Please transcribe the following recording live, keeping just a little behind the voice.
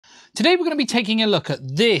Today we're going to be taking a look at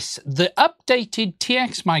this, the updated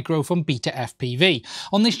TX micro from BetaFPV.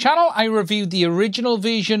 On this channel I reviewed the original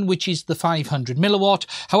version, which is the 500 milliwatt.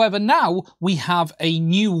 However, now we have a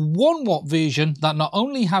new 1 watt version that not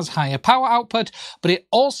only has higher power output, but it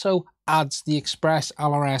also adds the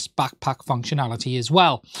ExpressLRS backpack functionality as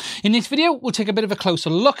well. In this video, we'll take a bit of a closer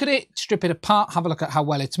look at it, strip it apart, have a look at how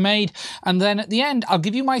well it's made, and then at the end, I'll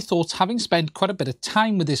give you my thoughts, having spent quite a bit of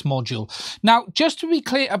time with this module. Now, just to be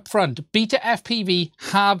clear up front, BetaFPV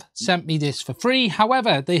have sent me this for free.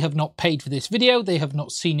 However, they have not paid for this video, they have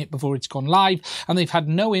not seen it before it's gone live, and they've had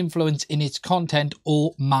no influence in its content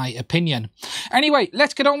or my opinion. Anyway,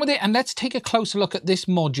 let's get on with it and let's take a closer look at this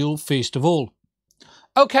module first of all.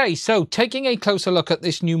 Okay, so taking a closer look at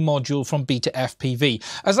this new module from BetaFPV.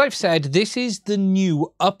 As I've said, this is the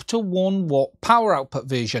new up to 1 watt power output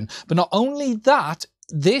version. But not only that,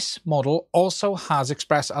 this model also has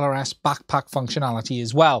ExpressLRS backpack functionality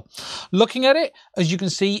as well. Looking at it, as you can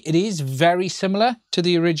see, it is very similar to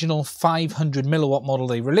the original 500 milliwatt model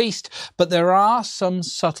they released, but there are some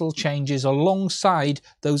subtle changes alongside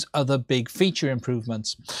those other big feature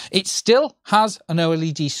improvements. It still has an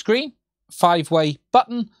OLED screen, 5-way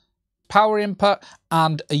button, power input,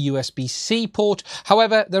 and a USB-C port.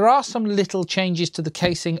 However, there are some little changes to the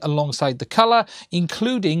casing alongside the color,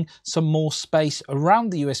 including some more space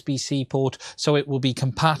around the USB-C port, so it will be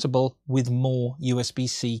compatible with more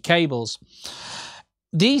USB-C cables.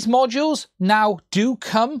 These modules now do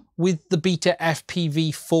come with the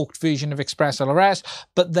BetaFPV forked version of ExpressLRS,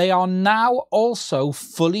 but they are now also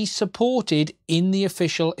fully supported in the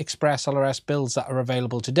official ExpressLRS builds that are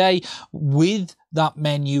available today with that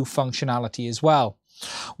menu functionality as well.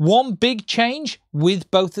 One big change with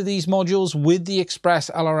both of these modules with the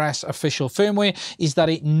ExpressLRS official firmware is that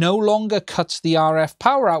it no longer cuts the RF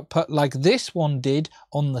power output like this one did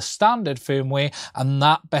on the standard firmware, and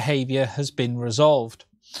that behavior has been resolved.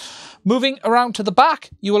 Moving around to the back,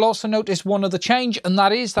 you will also notice one other change, and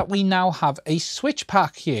that is that we now have a switch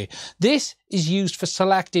pack here. This is used for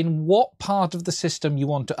selecting what part of the system you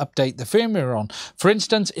want to update the firmware on. For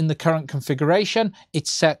instance, in the current configuration, it's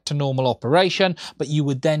set to normal operation, but you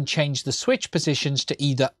would then change the switch positions to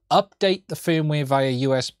either update the firmware via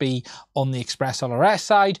USB on the ExpressLRS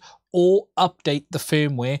side or update the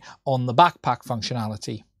firmware on the backpack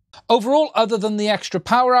functionality. Overall, other than the extra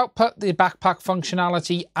power output, the backpack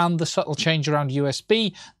functionality, and the subtle change around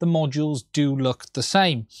USB, the modules do look the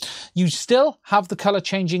same. You still have the color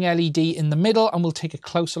changing LED in the middle, and we'll take a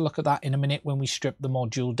closer look at that in a minute when we strip the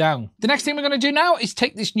module down. The next thing we're going to do now is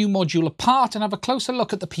take this new module apart and have a closer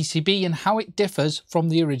look at the PCB and how it differs from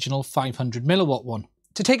the original 500 milliwatt one.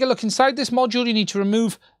 To take a look inside this module, you need to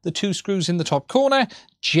remove the 2 screws in the top corner,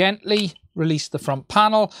 gently release the front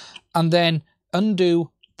panel, and then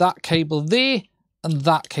undo that cable there and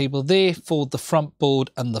that cable there for the front board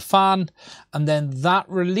and the fan, and then that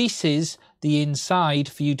releases the inside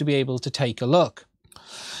for you to be able to take a look.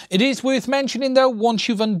 It is worth mentioning though, once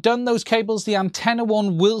you've undone those cables, the antenna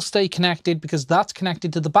one will stay connected because that's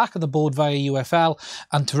connected to the back of the board via UFL,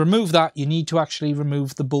 and to remove that you need to actually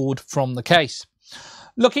remove the board from the case.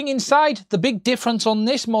 Looking inside, the big difference on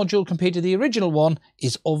this module compared to the original one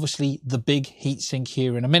is obviously the big heatsink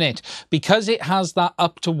here in a minute. Because it has that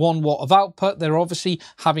up to 1 watt of output, they're obviously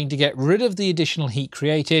having to get rid of the additional heat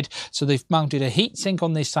created, so they've mounted a heatsink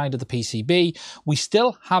on this side of the PCB. We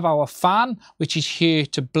still have our fan, which is here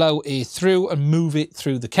to blow air through and move it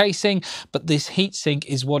through the casing, but this heatsink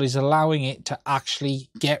is what is allowing it to actually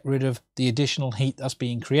get rid of the additional heat that's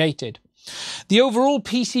being created. The overall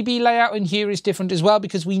PCB layout in here is different as well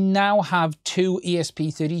because we now have 2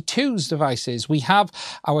 ESP32s devices. We have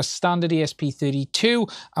our standard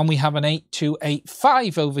ESP32 and we have an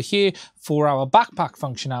 8285 over here for our backpack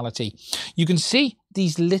functionality. You can see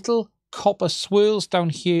these little copper swirls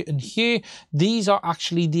down here and here. These are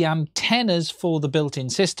actually the antennas for the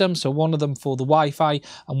built-in system. So one of them for the Wi-Fi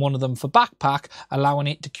and one of them for backpack, allowing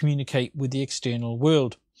it to communicate with the external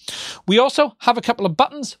world. We also have a couple of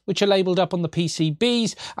buttons which are labelled up on the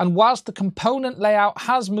PCBs, and whilst the component layout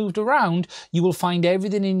has moved around, you will find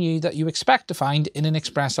everything in you that you expect to find in an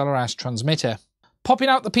ExpressLRS transmitter. Popping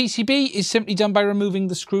out the PCB is simply done by removing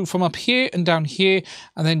the screw from up here and down here,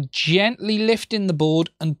 and then gently lifting the board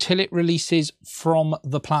until it releases from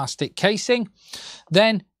the plastic casing.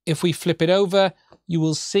 Then, if we flip it over, you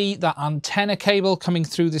will see that antenna cable coming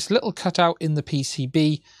through this little cutout in the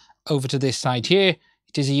PCB over to this side here.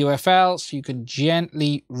 It is a UFL, so you can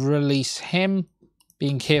gently release him,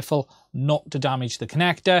 being careful not to damage the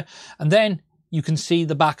connector. And then you can see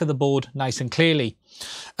the back of the board nice and clearly.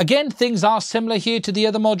 Again, things are similar here to the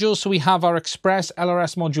other modules. So we have our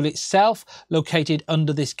ExpressLRS module itself located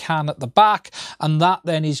under this can at the back, and that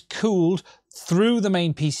then is cooled through the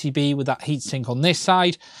main PCB with that heatsink on this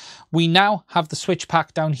side. We now have the switch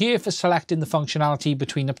pack down here for selecting the functionality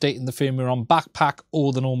between updating the firmware on backpack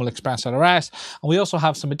or the normal ExpressLRS. And we also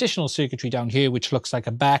have some additional circuitry down here, which looks like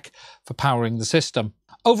a back for powering the system.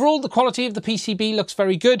 Overall, the quality of the PCB looks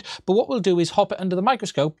very good, but what we'll do is hop it under the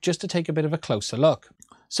microscope just to take a bit of a closer look.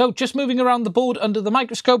 So just moving around the board under the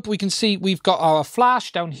microscope, we can see we've got our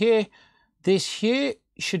flash down here. This here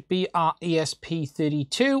should be our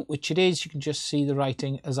ESP32, which it is. You can just see the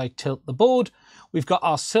writing as I tilt the board. We've got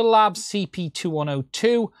our SILLAB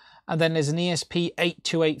CP2102, and then there's an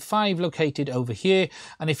ESP8285 located over here.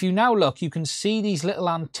 And if you now look, you can see these little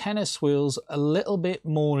antenna swirls a little bit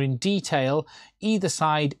more in detail, either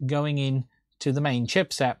side going in to the main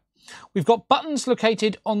chipset. We've got buttons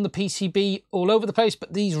located on the PCB all over the place,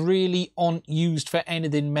 but these really aren't used for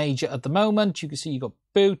anything major at the moment. You can see you've got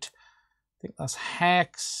boot, I think that's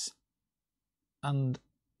hex, and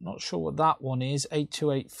not sure what that one is,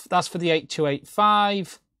 828, that's for the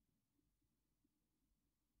 8285.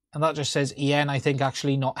 And that just says EN, I think,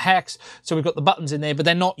 actually, not hex. So we've got the buttons in there, but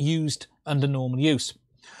they're not used under normal use.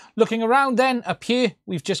 Looking around then, up here,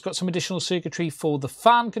 we've just got some additional circuitry for the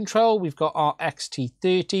fan control. We've got our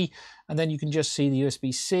XT30, and then you can just see the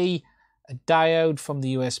USB-C, a diode from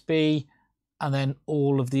the USB, and then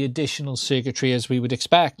all of the additional circuitry as we would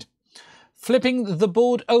expect. Flipping the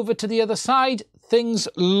board over to the other side, things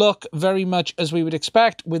look very much as we would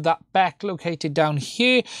expect with that back located down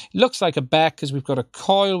here. It looks like a back because we've got a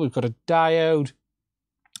coil, we've got a diode.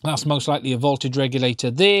 That's most likely a voltage regulator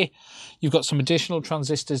there. You've got some additional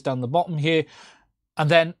transistors down the bottom here. And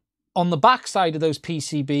then on the back side of those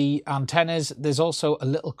PCB antennas, there's also a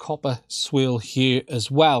little copper swirl here as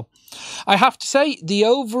well. I have to say, the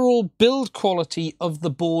overall build quality of the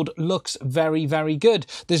board looks very, very good.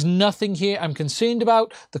 There's nothing here I'm concerned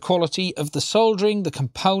about. The quality of the soldering, the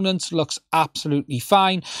components looks absolutely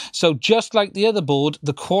fine. So just like the other board,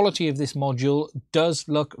 the quality of this module does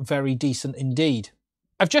look very decent indeed.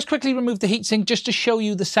 I've just quickly removed the heatsink just to show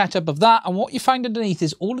you the setup of that, and what you find underneath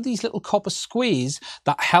is all of these little copper squares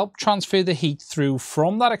that help transfer the heat through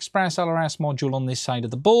from that ExpressLRS module on this side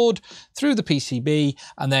of the board, through the PCB,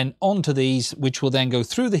 and then onto these, which will then go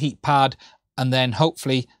through the heat pad, and then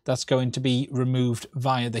hopefully that's going to be removed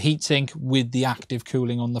via the heatsink with the active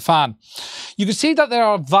cooling on the fan. You can see that there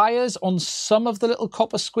are wires on some of the little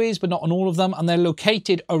copper squares, but not on all of them, and they're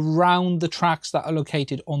located around the tracks that are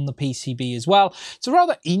located on the PCB as well. It's a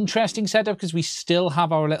rather interesting setup because we still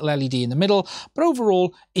have our little LED in the middle, but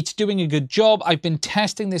overall it's doing a good job. I've been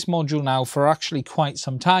testing this module now for actually quite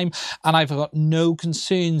some time, and I've got no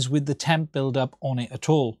concerns with the temp buildup on it at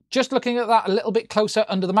all. Just looking at that a little bit closer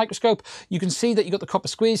under the microscope, you can see that you've got the copper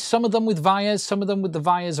squares, some of them with wires, some of them with the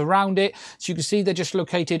wires around it. So you can see they're just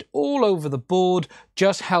located all over the board,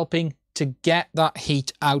 just helping to get that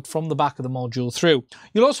heat out from the back of the module through.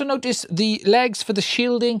 You'll also notice the legs for the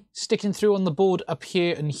shielding sticking through on the board up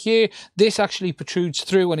here and here. This actually protrudes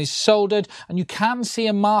through and is soldered, and you can see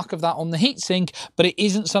a mark of that on the heatsink, but it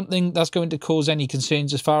isn't something that's going to cause any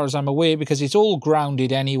concerns as far as I'm aware, because it's all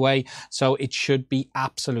grounded anyway, so it should be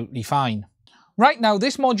absolutely fine. Right now,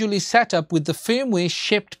 this module is set up with the firmware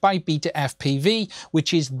shipped by BetaFPV,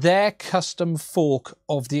 which is their custom fork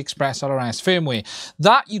of the ExpressLRS firmware.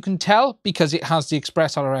 That you can tell because it has the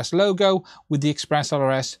ExpressLRS logo with the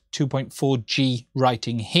ExpressLRS 2.4G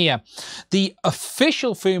writing here. The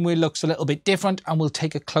official firmware looks a little bit different, and we'll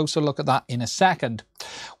take a closer look at that in a second.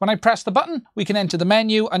 When I press the button, we can enter the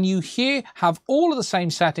menu, and you here have all of the same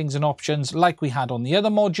settings and options like we had on the other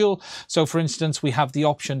module. So for instance, we have the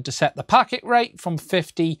option to set the packet rate from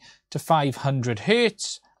 50 to 500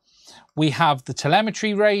 Hertz. We have the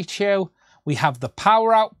telemetry ratio. We have the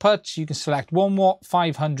power output. You can select 1 watt,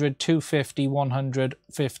 500, 250,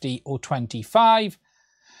 150, or 25.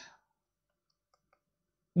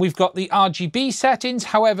 We've got the RGB settings,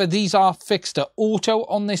 however, these are fixed to auto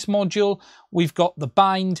on this module. We've got the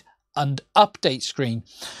bind and update screen.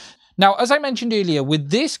 Now, as I mentioned earlier, with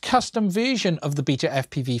this custom version of the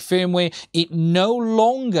BetaFPV firmware, it no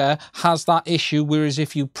longer has that issue, whereas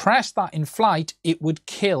if you press that in flight, it would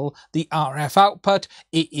kill the RF output.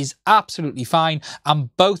 It is absolutely fine,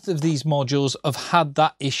 and both of these modules have had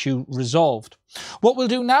that issue resolved. What we'll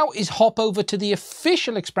do now is hop over to the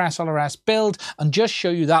official ExpressLRS build and just show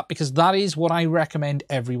you that, because that is what I recommend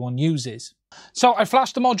everyone uses. So I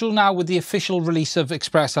flashed the module now with the official release of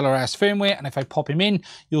ExpressLRS firmware, and if I pop him in,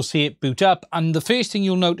 you'll see it boot up. And the first thing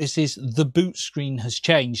you'll notice is the boot screen has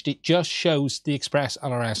changed. It just shows the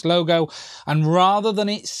ExpressLRS logo, and rather than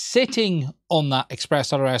it sitting on that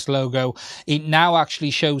ExpressLRS logo, it now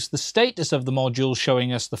actually shows the status of the module,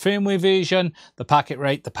 showing us the firmware version, the packet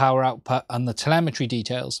rate, the power output, and the telemetry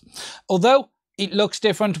details. Although it looks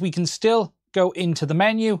different, we can still go into the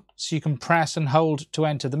menu, so you can press and hold to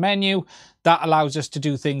enter the menu. That allows us to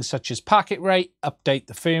do things such as packet rate, update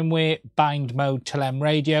the firmware, bind mode, telem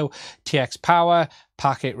radio, TX power,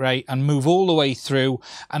 packet rate, and move all the way through.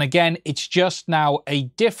 And again, it's just now a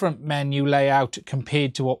different menu layout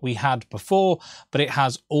compared to what we had before, but it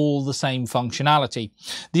has all the same functionality.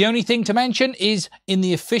 The only thing to mention is in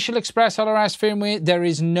the official ExpressLRS firmware, there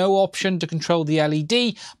is no option to control the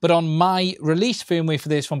LED, but on my release firmware for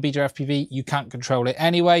this from BetaFPV, you can't control it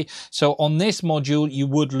anyway. So on this module, you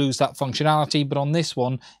would lose that functionality, but on this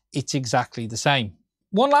one, it's exactly the same.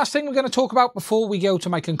 One last thing we're going to talk about before we go to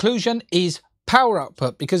my conclusion is power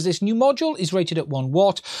output, because this new module is rated at 1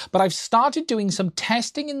 watt, but I've started doing some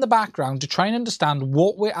testing in the background to try and understand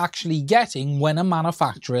what we're actually getting when a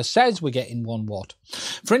manufacturer says we're getting 1 watt.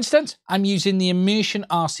 For instance, I'm using the Immersion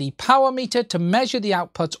RC power meter to measure the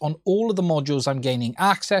outputs on all of the modules I'm gaining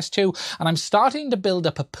access to, and I'm starting to build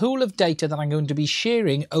up a pool of data that I'm going to be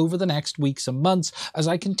sharing over the next weeks and months as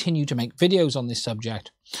I continue to make videos on this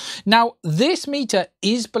subject. Now, this meter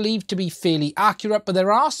is believed to be fairly accurate, but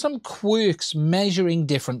there are some quirks measuring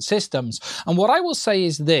different systems. And what I will say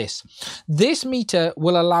is this meter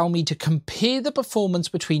will allow me to compare the performance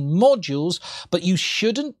between modules, but you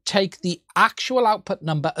shouldn't take the actual output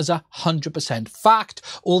number as 100% fact,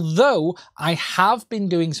 although I have been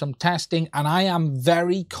doing some testing and I am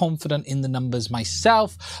very confident in the numbers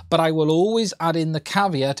myself, but I will always add in the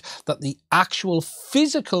caveat that the actual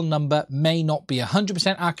physical number may not be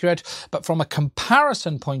 100% accurate, but from a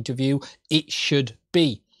comparison point of view, it should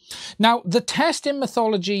be. Now, the testing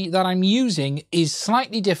methodology that I'm using is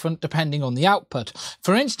slightly different depending on the output.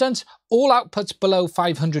 For instance, all outputs below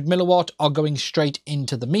 500 milliwatt are going straight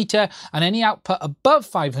into the meter, and any output above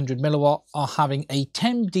 500 milliwatt are having a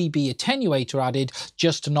 10 dB attenuator added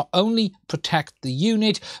just to not only protect the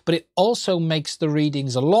unit, but it also makes the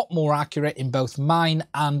readings a lot more accurate in both mine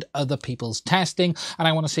and other people's testing. And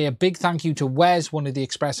I want to say a big thank you to Wes, one of the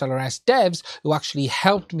ExpressLRS devs, who actually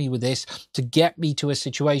helped me with this to get me to a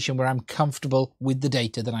situation where I'm comfortable with the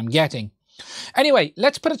data that I'm getting. Anyway,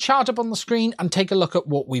 let's put a chart up on the screen and take a look at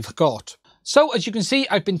what we've got. So as you can see,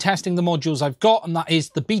 I've been testing the modules I've got, and that is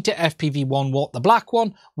the BetaFPV 1 watt, the black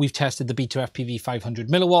one. We've tested the BetaFPV 500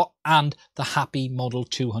 milliwatt and the Happy Model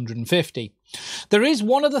 250. There is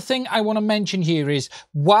one other thing I want to mention here is,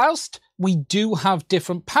 whilst we do have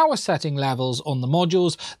different power setting levels on the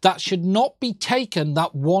modules, that should not be taken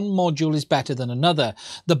that one module is better than another.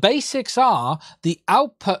 The basics are the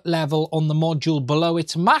output level on the module below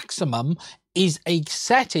its maximum is a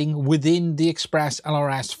setting within the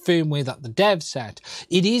ExpressLRS firmware that the dev set.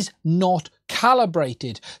 It is not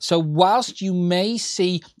calibrated. So whilst you may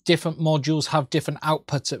see different modules have different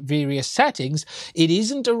outputs at various settings, it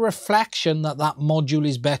isn't a reflection that that module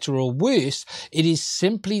is better or worse. It is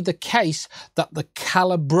simply the case that the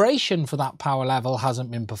calibration for that power level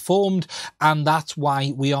hasn't been performed, and that's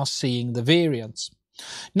why we are seeing the variance.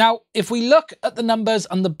 Now, if we look at the numbers,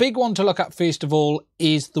 and the big one to look at first of all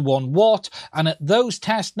is the 1 watt, and at those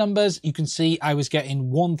test numbers you can see I was getting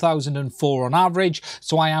 1004 on average,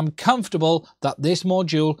 so I am comfortable that this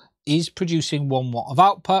module is producing 1 watt of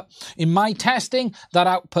output. In my testing, that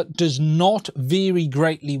output does not vary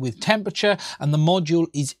greatly with temperature, and the module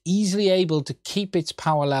is easily able to keep its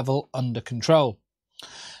power level under control.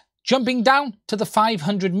 Jumping down to the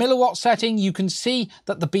 500 milliwatt setting, you can see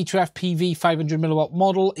that the BetaFPV 500 milliwatt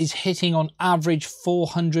model is hitting on average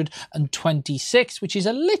 426, which is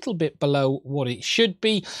a little bit below what it should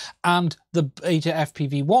be, and the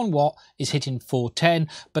BetaFPV 1 watt is hitting 410,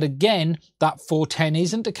 but again, that 410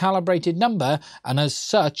 isn't a calibrated number, and as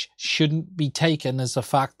such shouldn't be taken as the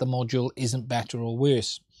fact the module isn't better or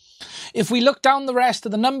worse. If we look down the rest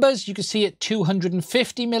of the numbers, you can see at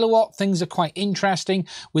 250 milliwatt, things are quite interesting,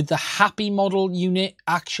 with the Happy model unit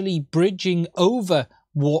actually bridging over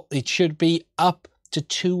what it should be up to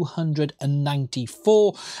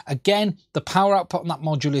 294. Again, the power output on that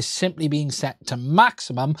module is simply being set to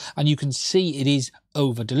maximum, and you can see it is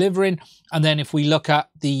over delivering. And then if we look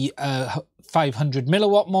at the 500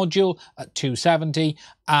 milliwatt module at 270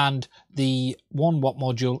 and the 1 watt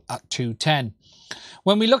module at 210.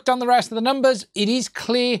 When we look down the rest of the numbers, it is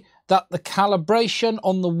clear that the calibration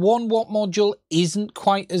on the 1 watt module isn't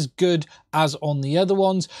quite as good as on the other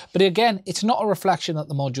ones. But again, it's not a reflection that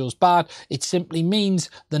the module's bad. It simply means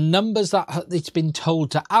the numbers that it's been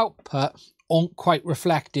told to output aren't quite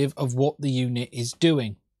reflective of what the unit is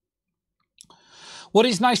doing. What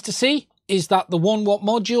is nice to see is that the 1 watt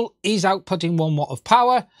module is outputting 1 watt of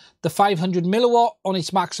power. The 500 milliwatt on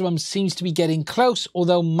its maximum seems to be getting close,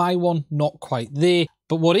 although my one not quite there.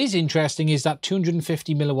 But what is interesting is that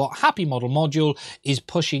 250 milliwatt happy model module is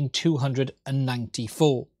pushing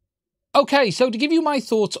 294. Okay, so to give you my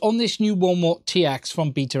thoughts on this new 1 watt TX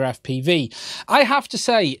from BetaFPV, I have to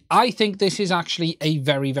say, I think this is actually a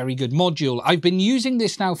very, very good module. I've been using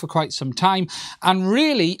this now for quite some time, and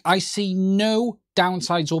really, I see no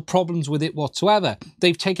downsides or problems with it whatsoever.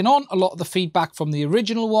 They've taken on a lot of the feedback from the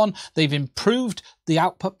original one. They've improved the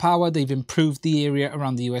output power. They've improved the area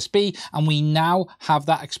around the USB, and we now have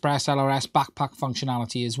that ExpressLRS backpack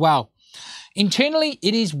functionality as well. Internally,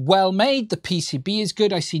 it is well made. The PCB is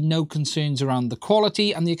good. I see no concerns around the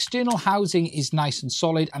quality, and the external housing is nice and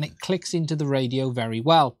solid, and it clicks into the radio very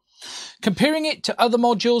well. Comparing it to other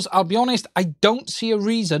modules, I'll be honest, I don't see a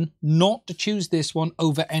reason not to choose this one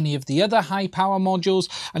over any of the other high power modules.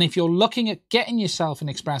 And if you're looking at getting yourself an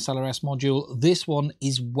ExpressLRS module, this one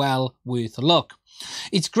is well worth a look.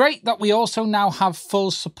 It's great that we also now have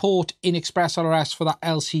full support in ExpressLRS for that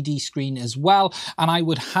LCD screen as well, and I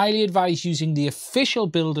would highly advise using the official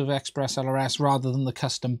build of ExpressLRS rather than the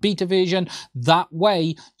custom beta version. That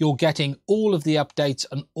way you're getting all of the updates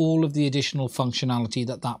and all of the additional functionality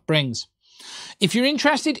that brings. If you're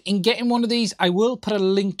interested in getting one of these, I will put a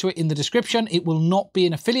link to it in the description. It will not be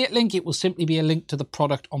an affiliate link. It will simply be a link to the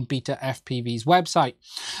product on BetaFPV's website.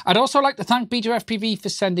 I'd also like to thank BetaFPV for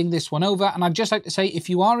sending this one over. And I'd just like to say, if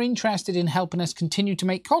you are interested in helping us continue to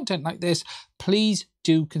make content like this, please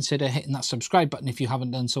do consider hitting that subscribe button if you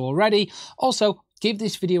haven't done so already. Also, give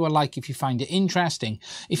this video a like if you find it interesting.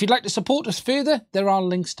 If you'd like to support us further, there are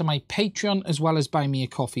links to my Patreon as well as Buy Me a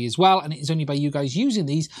Coffee as well. And it is only by you guys using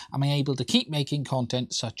these am I able to keep making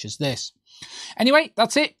content such as this. Anyway,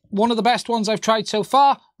 that's it. One of the best ones I've tried so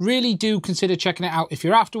far. Really do consider checking it out if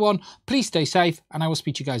you're after one. Please stay safe, and I will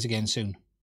speak to you guys again soon.